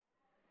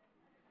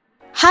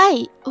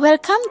Hi,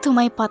 welcome to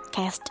my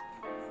podcast.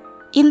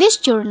 In this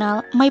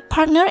journal, my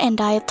partner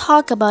and I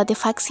talk about the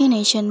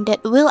vaccination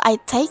that will I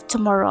take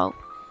tomorrow.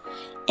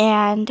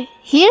 And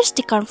here's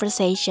the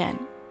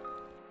conversation.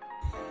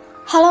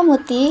 Hello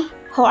Muti,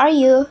 how are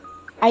you?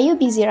 Are you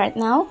busy right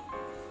now?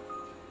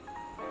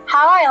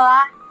 Hello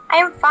Ella,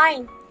 I'm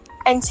fine.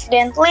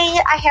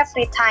 Incidentally, I have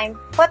free time.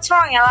 What's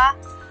wrong, Ella?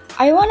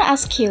 I want to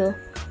ask you,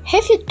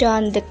 have you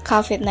done the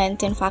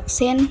COVID-19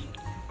 vaccine?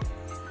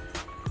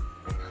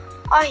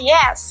 Oh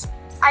yes,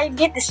 I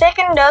did the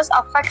second dose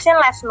of vaccine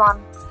last month.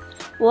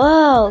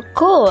 Wow,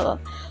 cool.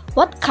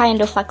 What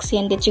kind of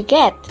vaccine did you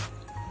get?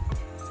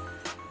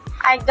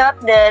 I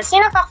got the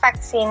Sinovac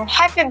vaccine.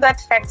 Have you got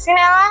vaccine,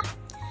 Ella?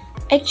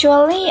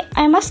 Actually,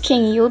 I'm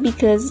asking you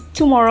because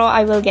tomorrow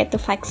I will get the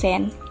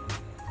vaccine.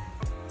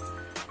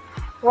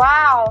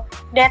 Wow,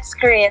 that's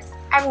great.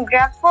 I'm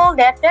grateful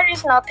that there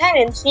is no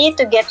tendency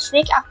to get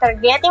sick after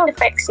getting the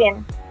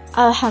vaccine.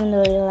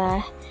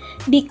 Alhamdulillah.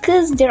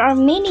 Because there are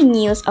many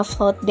news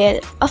afloat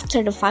that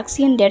after the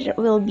vaccine there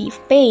will be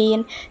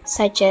pain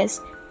such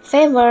as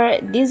fever,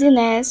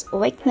 dizziness,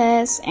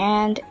 weakness,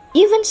 and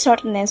even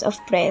shortness of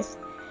breath.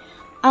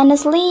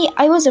 Honestly,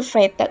 I was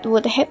afraid that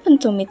would happen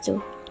to me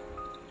too.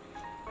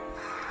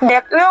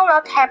 That will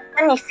not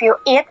happen if you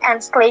eat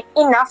and sleep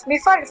enough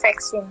before the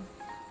vaccine.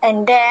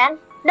 And then,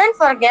 don't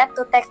forget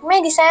to take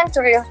medicine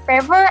to relieve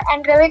fever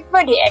and relieve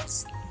body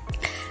aches.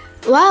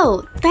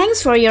 Wow,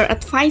 thanks for your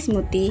advice,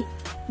 Muti.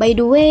 By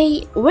the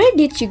way, where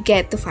did you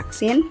get the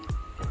vaccine?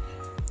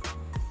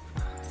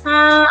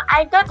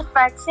 I got the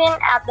vaccine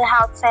at the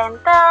health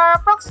center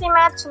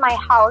proximate to my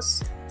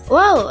house.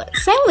 Wow,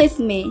 same with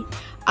me.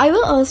 I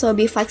will also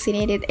be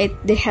vaccinated at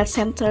the health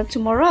center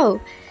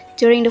tomorrow.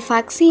 During the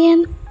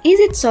vaccine,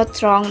 is it so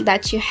strong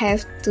that you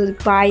have to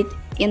wait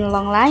in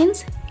long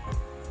lines?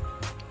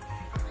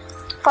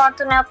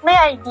 Fortunately,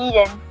 I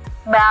didn't.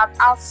 But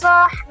also,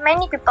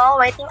 many people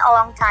waiting a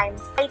long time.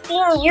 I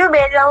think you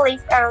better leave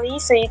early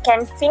so you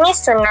can finish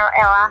sooner,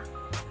 Ella.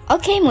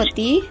 Okay,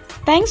 Muti.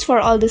 Thanks for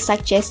all the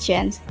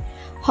suggestions.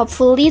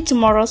 Hopefully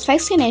tomorrow's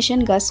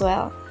vaccination goes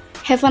well.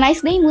 Have a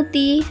nice day,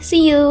 Muti.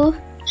 See you.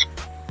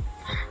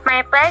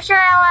 My pleasure,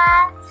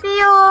 Ella. See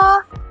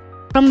you.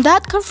 From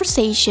that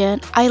conversation,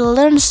 I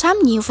learned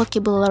some new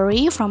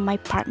vocabulary from my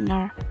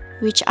partner,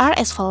 which are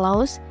as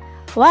follows.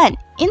 1.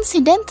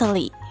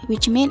 Incidentally,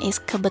 which means is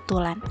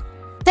kebetulan.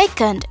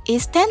 Second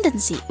is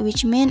tendency,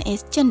 which means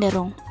is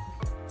cenderung.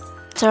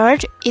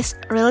 Third is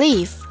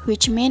relief,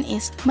 which means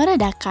is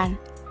meredakan.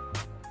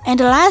 And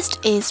the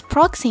last is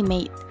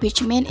proximate,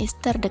 which means is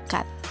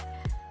terdekat.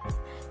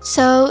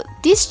 So,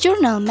 this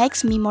journal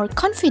makes me more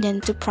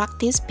confident to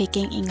practice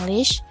speaking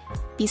English.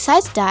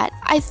 Besides that,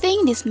 I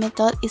think this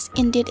method is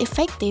indeed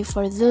effective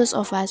for those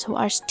of us who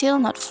are still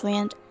not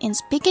fluent in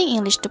speaking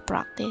English to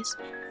practice.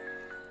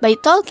 By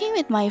talking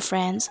with my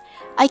friends,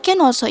 I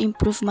can also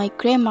improve my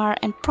grammar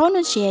and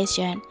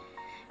pronunciation.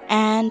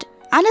 And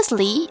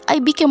honestly, I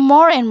became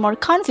more and more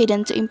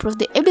confident to improve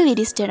the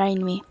abilities that are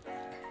in me.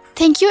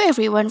 Thank you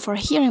everyone for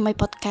hearing my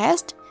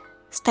podcast.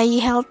 Stay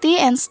healthy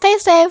and stay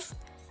safe.